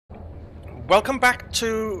welcome back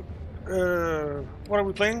to what are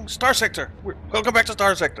we playing? Starsector. Welcome back to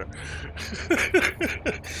Starsector.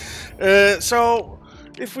 So,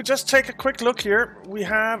 if we just take a quick look here, we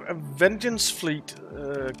have a vengeance fleet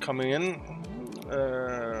coming in.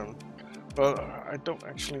 But I don't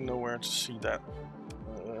actually know where to see that.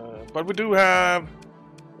 But we do have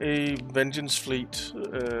a vengeance fleet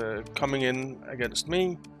coming in against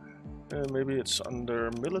me. Maybe it's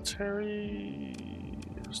under military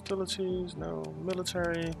hostilities. No,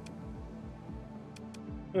 military.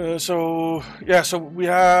 So we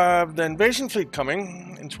have the invasion fleet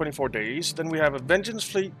coming in 24 days. Then we have a vengeance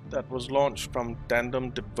fleet that was launched from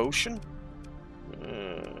Dandom Devotion,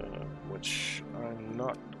 which I'm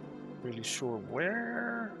not really sure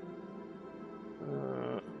where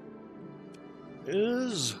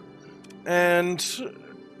is. And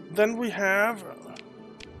then we have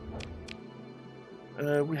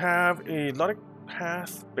a Luddich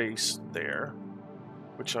path base there,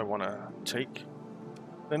 which I want to take.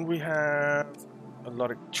 Then we have a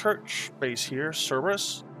Luddich church base here,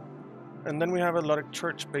 Cerberus. And then we have a Luddich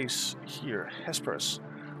church base here, Hesperus.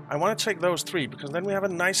 I want to take those three because then we have a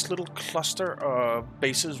nice little cluster of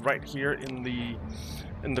bases right here in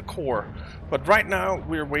the core. But right now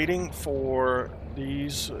we're waiting for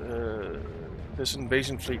these this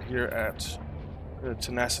invasion fleet here at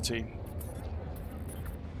Tenacity,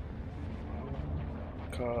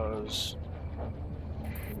 because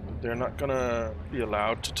they're not gonna be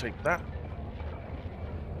allowed to take that.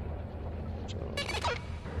 So,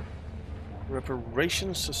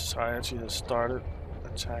 Reparation Society has started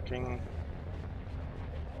attacking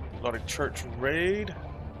Luddich Church raid.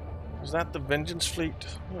 Is that the Vengeance Fleet?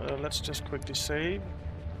 Let's just quickly save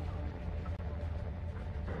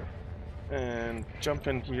and jump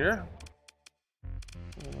in here.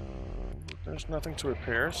 There's nothing to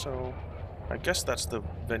repair, so I guess that's the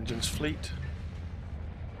Vengeance Fleet.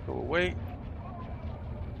 Go away.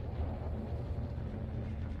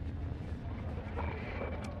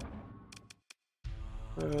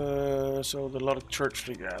 So the Luddich Church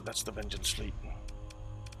Fleet, yeah, that's the Vengeance Fleet,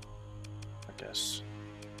 I guess.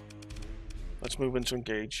 Let's move into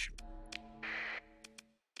engage.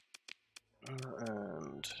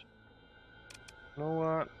 And you know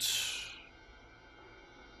what?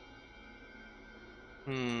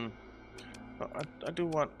 I do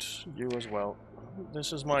want you as well.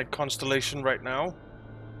 This is my constellation right now.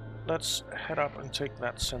 Let's head up and take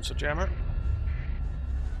that sensor jammer.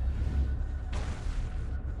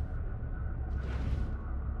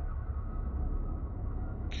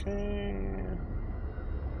 Okay.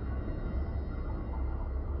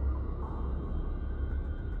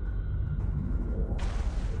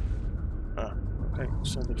 Okay,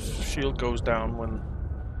 so the shield goes down when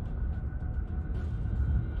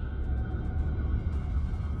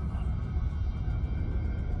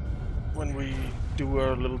we do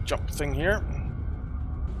our little jump thing here.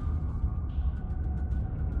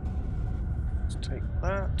 Let's take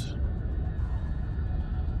that.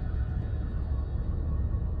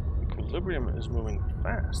 Equilibrium is moving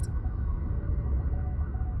fast.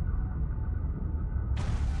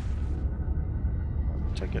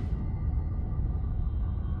 Take it.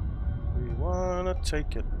 We wanna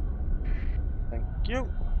take it. Thank you.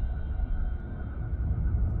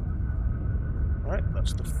 Alright,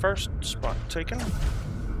 that's the first spot taken.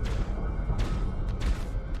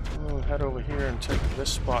 We'll head over here and take this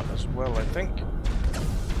spot as well, I think.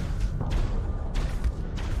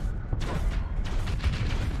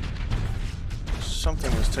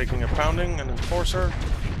 Something is taking a pounding, an enforcer.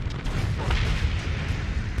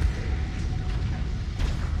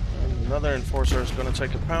 And another enforcer is going to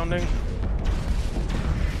take a pounding.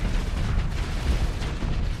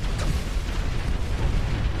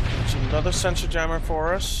 That's another sensor jammer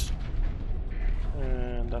for us.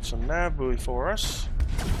 And that's a nav buoy for us.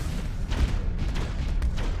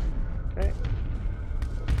 Okay.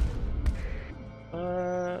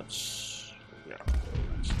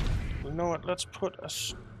 You know what? Let's put a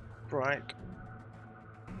strike.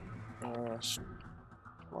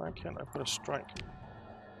 Why can't I put a strike?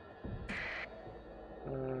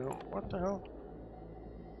 What the hell?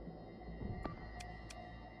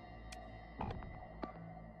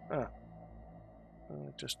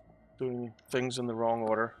 Just doing things in the wrong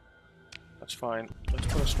order. That's fine. Let's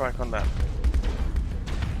put a strike on that.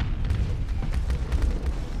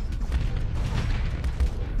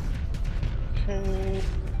 Okay.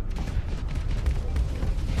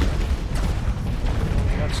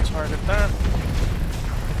 Let's target that.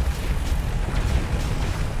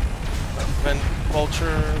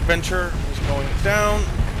 Venture is going down.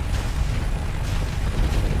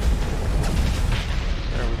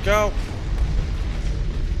 There we go.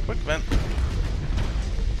 quick vent.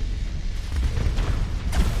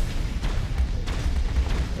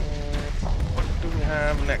 What do we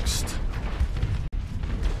have next?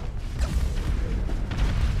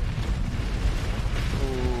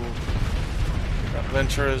 Ooh. That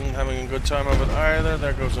Venture isn't having a good time of it either.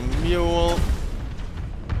 There goes a mule.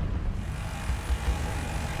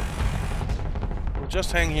 We'll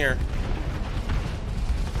just hang here.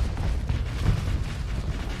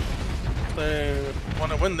 If they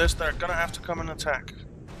want to win this, they're gonna have to come and attack.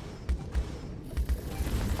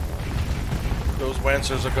 Those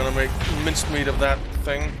Lancers are gonna make mincemeat of that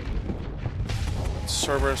thing.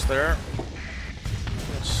 Cerberus there.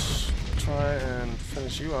 Let's try and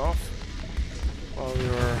finish you off while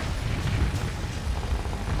you're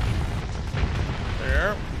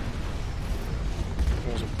there.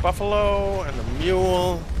 There's a buffalo and a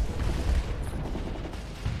mule.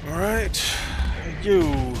 Alright,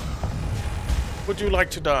 you. Would you like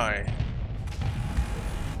to die?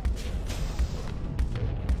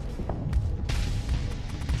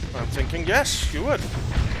 I'm thinking yes, you would.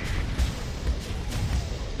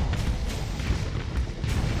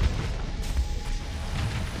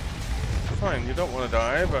 Fine, you don't want to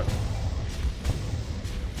die, but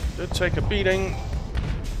did take a beating.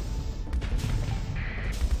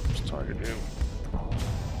 Let's target you.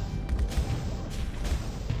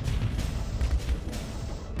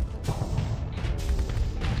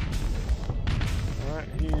 Alright,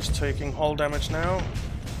 he's taking hull damage now.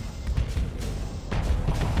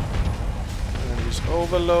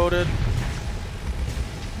 Overloaded.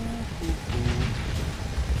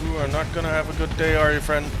 You are not gonna have a good day, are you,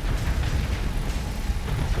 friend?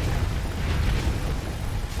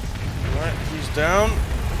 Alright, he's down.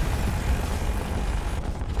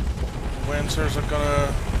 Lancers are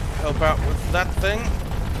gonna help out with that thing.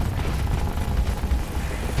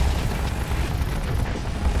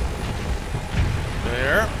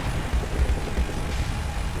 There.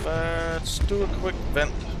 Let's do a quick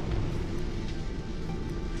vent.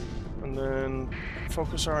 And then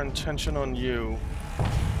focus our intention on you.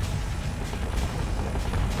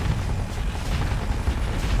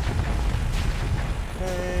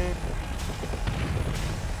 Okay.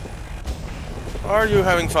 Are you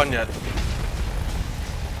having fun yet?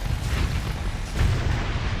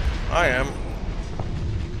 I am.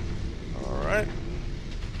 Alright.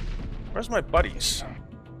 Where's my buddies?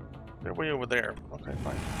 They're way over there. Okay,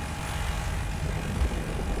 fine.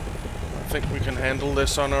 I think we can handle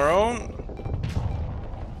this on our own.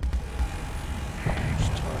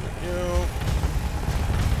 Just target you.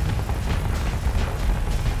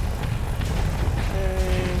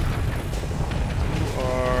 Okay. You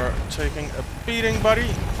are taking a beating, buddy.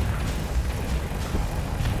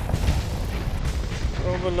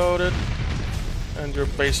 Overloaded. And you're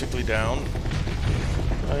basically down.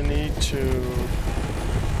 I need to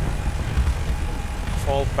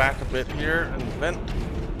fall back a bit here and vent.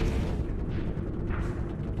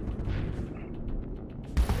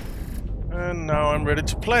 And now I'm ready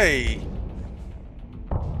to play.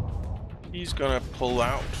 He's gonna pull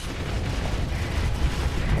out.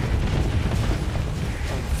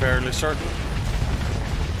 I'm fairly certain.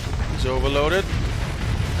 He's overloaded.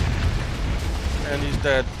 And he's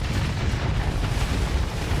dead.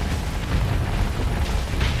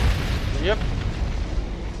 Yep.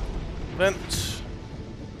 Vent.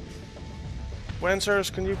 Lancers,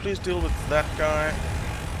 can you please deal with that guy?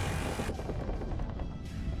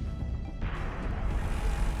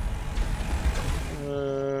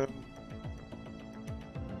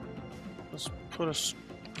 Let's put a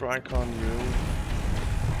strike on you.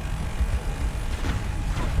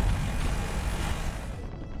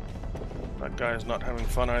 That guy is not having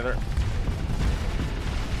fun either.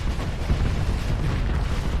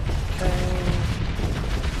 Okay.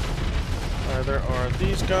 Either are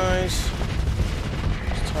these guys.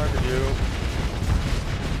 Let's target you.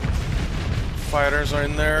 Fighters are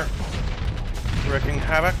in there, wreaking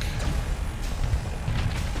havoc.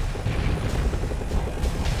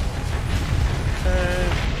 Okay.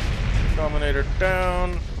 Dominator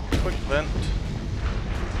down. Quick vent.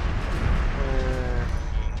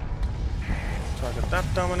 Target that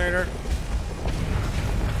Dominator.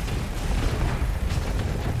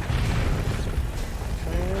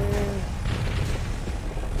 Okay.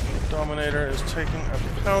 Dominator is taking a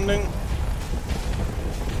pounding.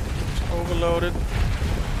 It's overloaded.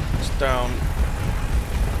 It's down.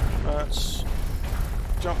 Let's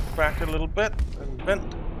jump back a little bit and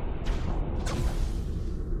vent.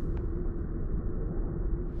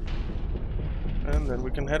 And then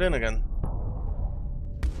we can head in again.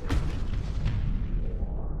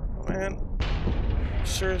 Man,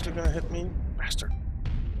 seriously gonna hit me, bastard.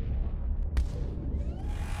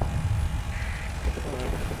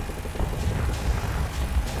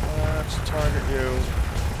 Let's target you.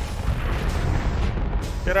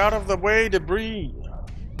 Get out of the way, debris!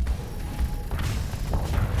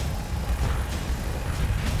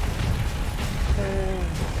 Okay.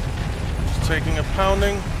 Just taking a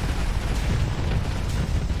pounding.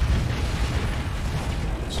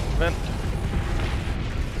 Some vent.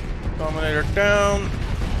 Dominator down.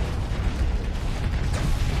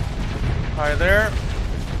 Hi there.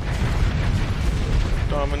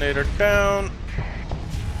 Dominator down.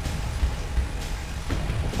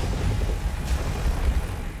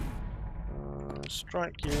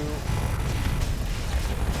 Strike you.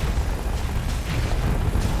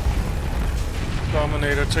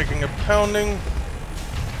 Dominator taking a pounding.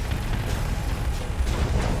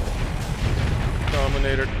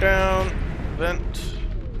 Dominator down. Vent.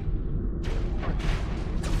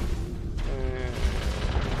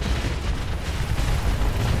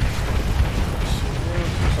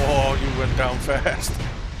 Oh, you went down fast.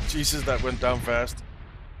 Jesus, that went down fast.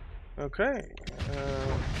 Okay.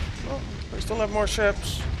 Well, we still have more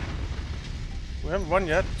ships. We haven't won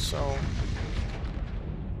yet, so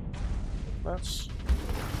let's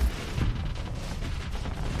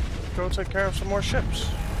go take care of some more ships.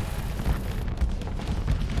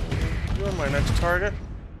 You're my next target.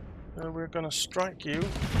 We're gonna strike you.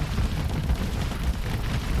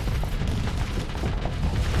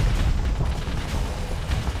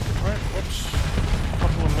 Alright, whoops. A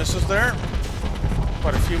couple of misses there.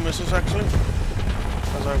 Quite a few misses, actually.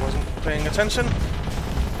 Because I wasn't paying attention.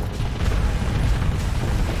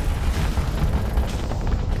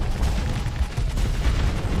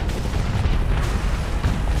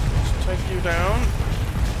 Let's take you down.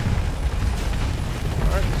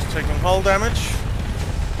 Alright, it's taking hull damage.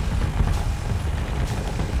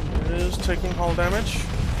 It is taking hull damage.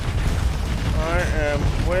 I am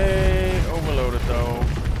way overloaded though.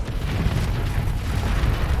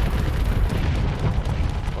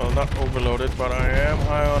 Well, not overloaded, but I am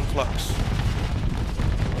high on flux.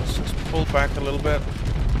 Let's just pull back a little bit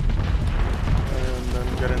and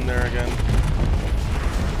then get in there again.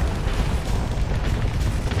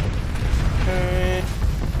 Okay.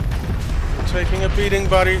 You're taking a beating,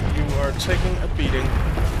 buddy. You are taking a beating.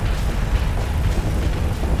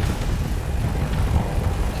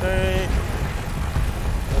 Okay.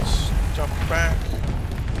 Let's jump back.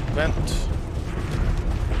 Vent.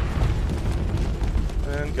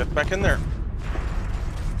 And get back in there.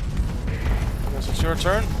 I guess it's your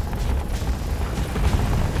turn.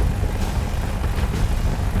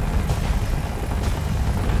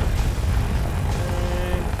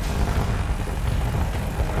 Okay.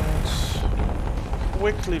 Let's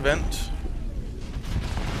quickly vent.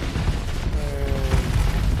 And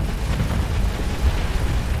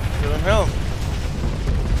give him hell.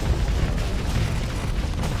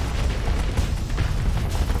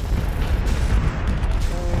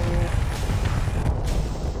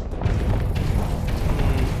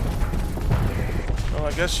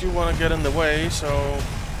 I guess you want to get in the way, so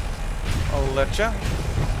I'll let ya.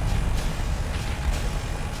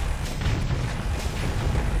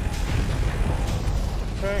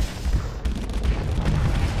 Okay.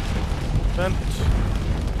 Vent.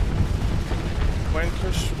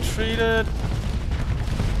 Wankers retreated.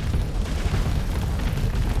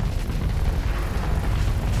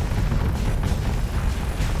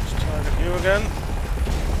 Let's target you again.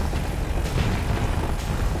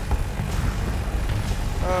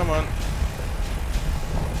 Come on.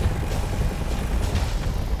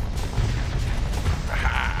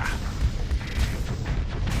 Aha.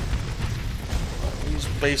 He's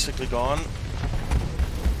basically gone.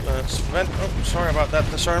 Let's vent. Oh, sorry about that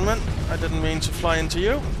discernment. I didn't mean to fly into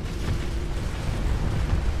you.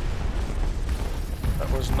 That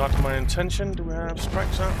was not my intention. Do we have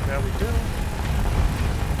strikes out? Yeah, we do.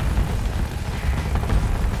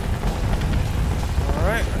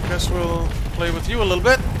 Alright, I guess we'll play with you a little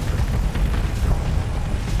bit.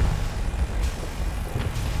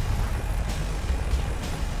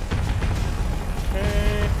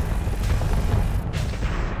 Okay.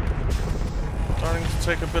 Starting to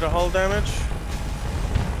take a bit of hull damage.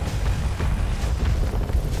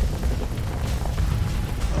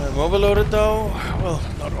 I'm overloaded though. Well,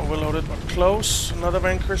 not overloaded, but close. Another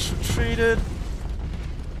vanquished retreated.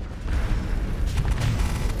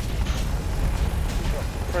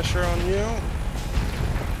 Pressure on you.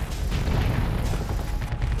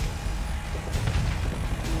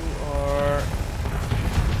 You are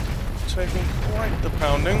taking quite the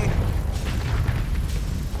pounding.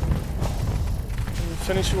 Can we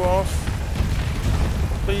finish you off,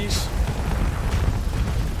 please?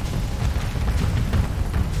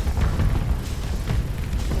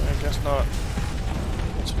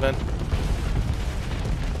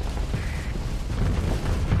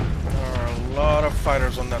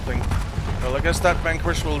 Well, I guess that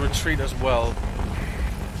vanquish will retreat as well.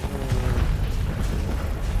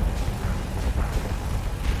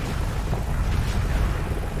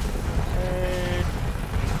 Okay.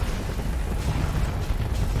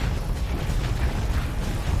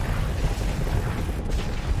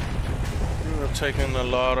 You have taken a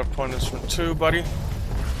lot of punishment too, buddy.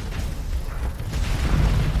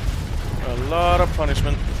 A lot of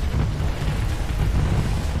punishment.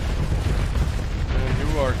 And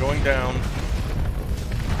you are going down.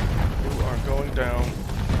 You are going down.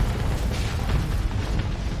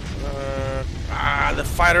 The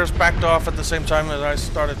fighters backed off at the same time as I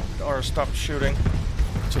started or stopped shooting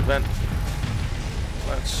to vent.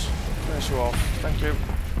 Let's finish you off. Thank you.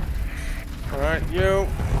 Alright, you.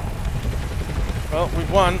 Well, we've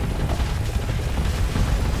won.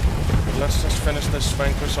 Let's just finish this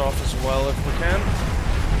vanquish off as well if we can.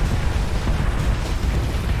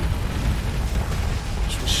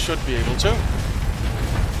 Which we should be able to.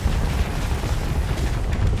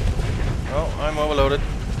 Oh, I'm overloaded.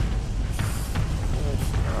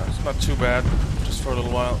 It's not too bad, just for a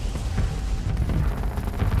little while.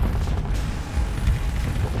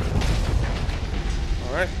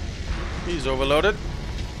 Alright, he's overloaded.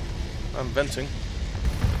 I'm venting.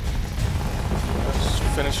 Let's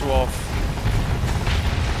finish you off.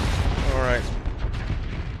 Alright.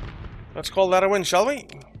 Let's call that a win, shall we?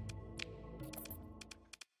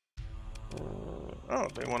 Oh,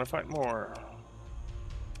 they want to fight more.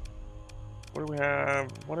 What do we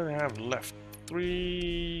have? What do they have left?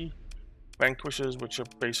 3 vanquishes, which are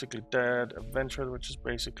basically dead. Adventurer, which is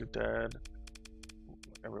basically dead.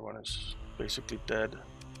 Everyone is basically dead.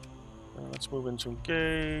 Let's move into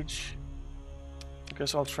engage. I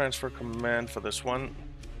guess I'll transfer command for this one.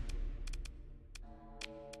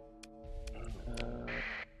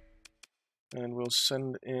 And we'll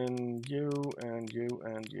send in you and you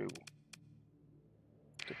and you.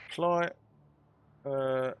 Deploy.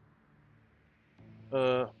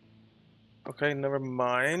 Okay, never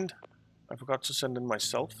mind. I forgot to send in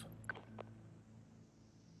myself.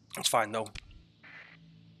 It's fine though.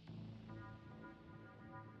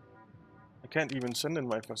 I can't even send in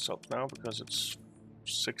myself now because it's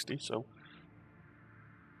 60, so...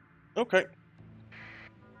 Okay.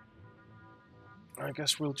 I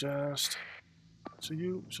guess we'll just... So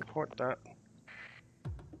you support that.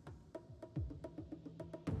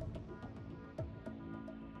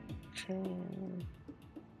 Okay.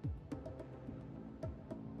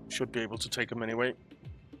 Should be able to take them anyway.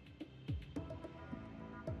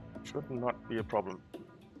 Should not be a problem.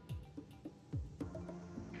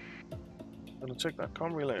 Gonna take that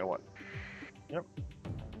comm relay or what? Yep.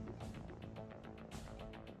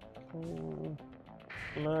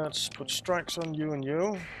 Let's put strikes on you and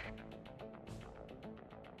you.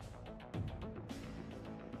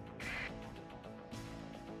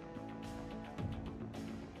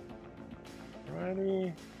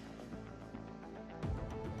 Ready.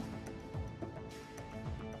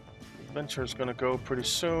 Adventure's gonna go pretty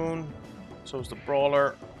soon. So is the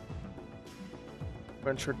brawler.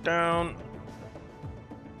 Venture down.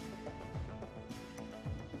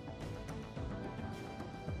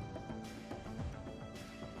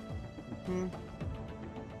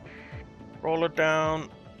 Roll it down.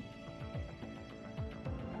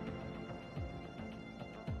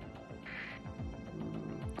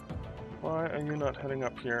 Why are you not heading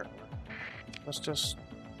up here? Let's just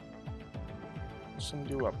send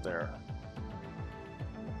you up there.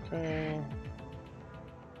 Okay.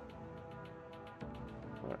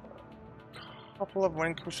 A couple of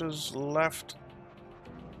vanquishes left.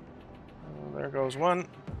 There goes one.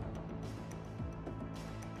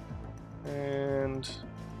 And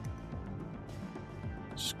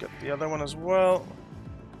let's get the other one as well.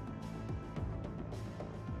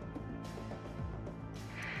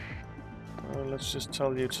 Let's just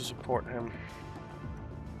tell you to support him.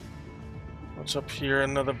 What's up here?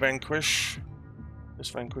 Another vanquish. This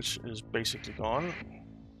vanquish is basically gone.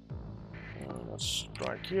 Let's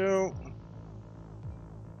strike you.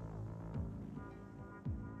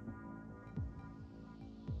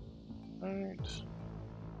 Right.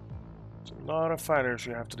 It's a lot of fighters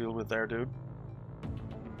you have to deal with there, dude.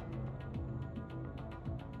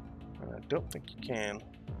 And I don't think you can.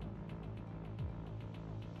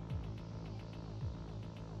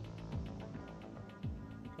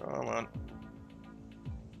 Come on.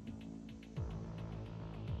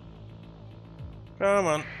 Come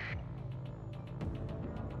on.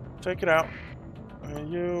 Take it out.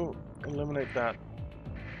 And you eliminate that.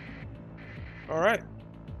 Alright.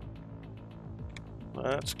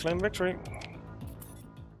 Let's claim victory.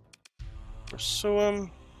 Pursue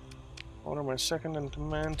him. Order my second in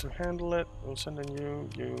command to handle it. We'll send in you.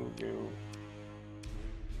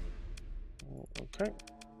 Okay.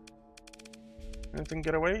 Anything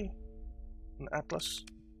get away? An Atlas?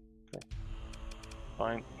 Okay.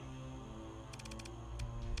 Fine.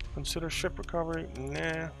 Consider ship recovery?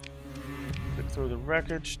 Nah. Look through the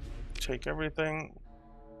wreckage. Take everything.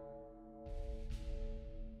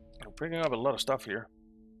 I'm bringing up a lot of stuff here.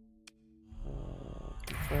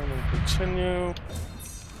 Confirm and continue.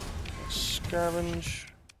 Scavenge.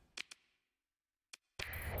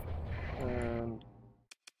 And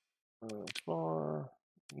explore.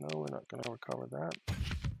 No, we're not going to recover that.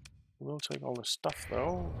 We'll take all the stuff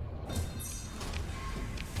though.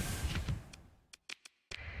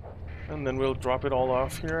 And then we'll drop it all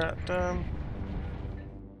off here at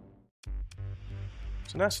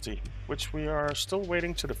Tenacity, which we are still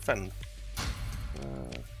waiting to defend.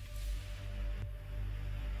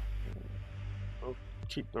 We'll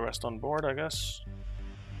keep the rest on board, I guess.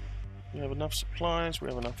 We have enough supplies, we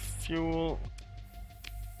have enough fuel.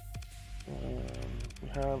 We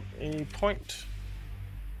have a point.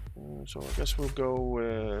 So I guess we'll go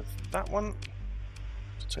with that one.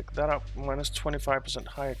 Take that up. Minus 25%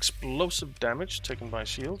 high explosive damage taken by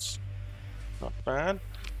shields. Not bad.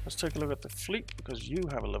 Let's take a look at the fleet because you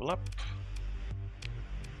have a level up.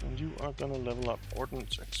 And you are going to level up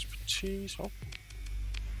ordnance expertise. Oh.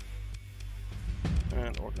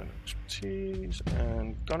 And ordnance expertise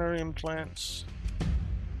and gunnery implants.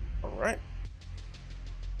 Alright.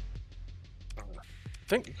 I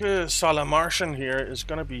think Salamartian here is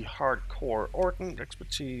going to be hardcore. Ordnance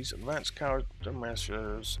expertise, advanced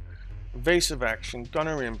countermeasures, evasive action,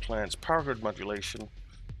 gunnery implants, power grid modulation.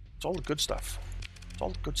 It's all the good stuff. It's all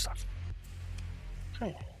the good stuff.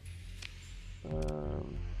 Okay. I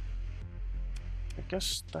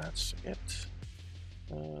guess that's it.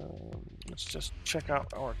 Let's just check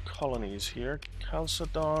out our colonies here.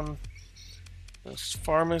 Chalcedon. This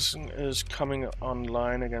pharmacy is coming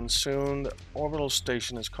online again soon. The orbital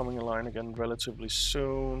station is coming online again relatively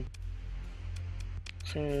soon.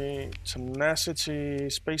 Okay, Tenacity,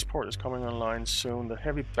 Spaceport is coming online soon. The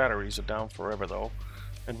heavy batteries are down forever though.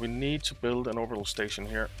 And we need to build an orbital station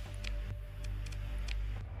here.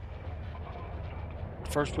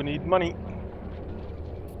 First we need money.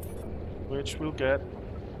 Which we'll get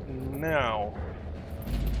now.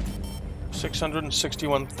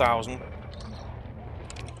 661,000.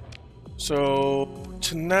 So,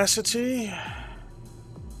 Tenacity.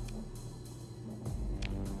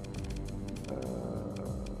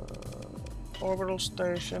 Orbital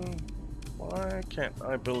station. Why can't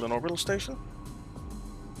I build an orbital station?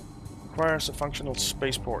 Requires a functional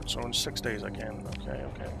spaceport, so in 6 days I can. Okay.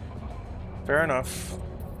 Fair enough.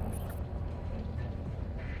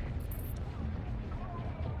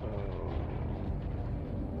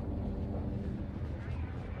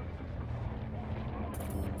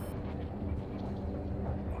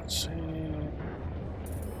 Let's see.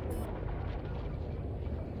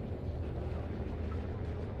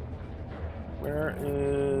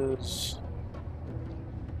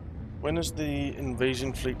 When is the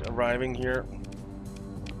invasion fleet arriving here?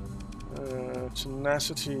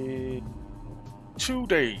 Tenacity. 2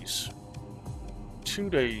 days. 2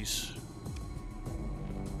 days.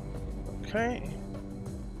 Okay.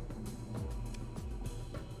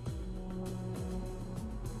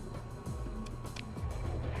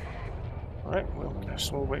 Alright, well,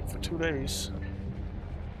 guess we'll wait for 2 days.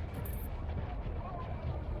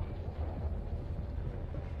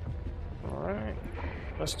 Alright.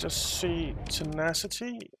 Let's just see.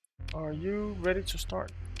 Tenacity. Are you ready to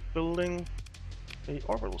start building a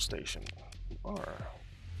orbital station? You are.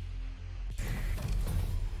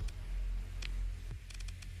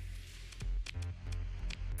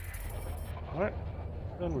 Alright.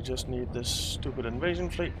 Then we just need this stupid invasion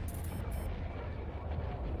fleet.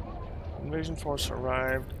 Invasion force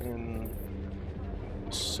arrived in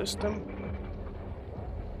the system.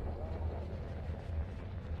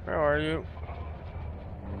 Where are you?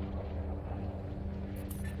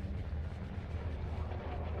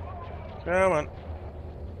 Come on.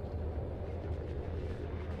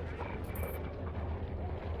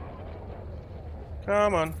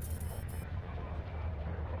 Come on.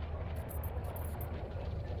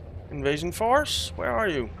 Invasion force? Where are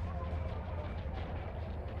you?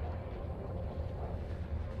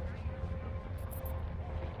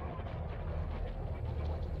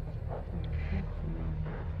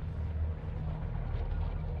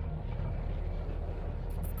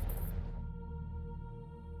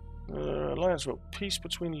 Alliance will peace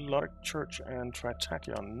between Luddich Church and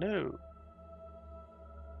Tritachyon. No.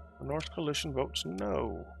 The North Coalition votes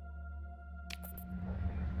no.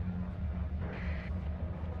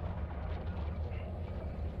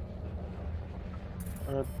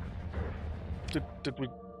 Did we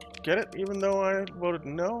get it even though I voted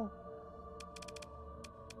no?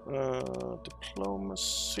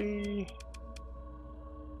 Diplomacy.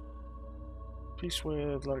 Peace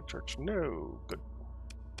with Luddich Church. No. Good.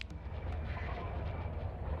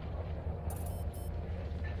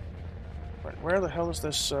 Right, where the hell is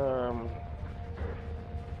this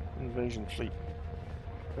invasion fleet?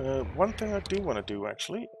 One thing I do want to do,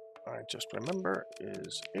 actually, I just remember,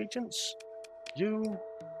 is agents. You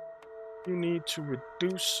need to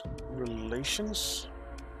reduce relations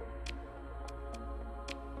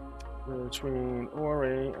between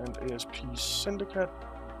ORA and ASP Syndicate.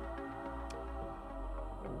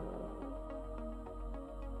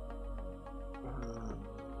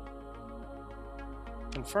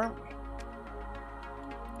 Confirm.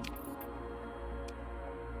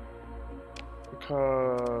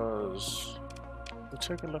 Because we'll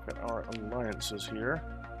take a look at our alliances here.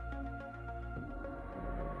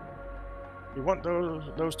 We want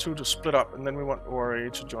those two to split up, and then we want ORA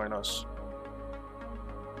to join us.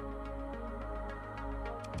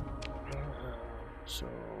 So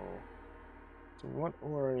we want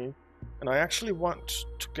ORA, and I actually want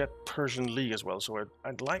to get Persian League as well. So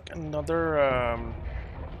I'd like another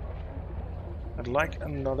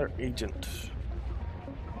agent.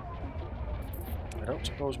 I don't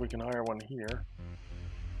suppose we can hire one here.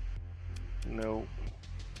 No.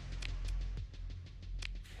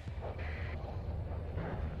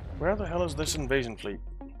 Where the hell is this invasion fleet?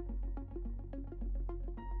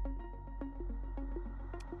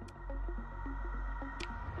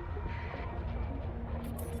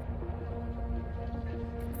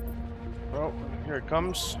 Oh, here it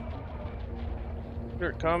comes. Here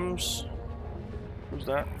it comes. Who's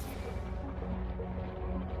that?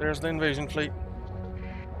 There's the invasion fleet.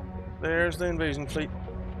 There's the invasion fleet.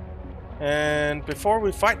 And before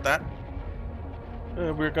we fight that,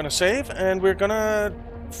 we're gonna save, and we're gonna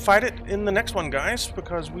fight it in the next one, guys,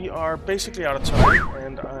 because we are basically out of time,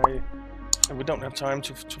 and we don't have time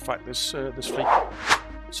to fight this this fleet.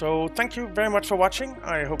 So thank you very much for watching.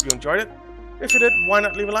 I hope you enjoyed it. If you did, why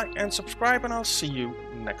not leave a like and subscribe, and I'll see you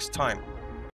next time.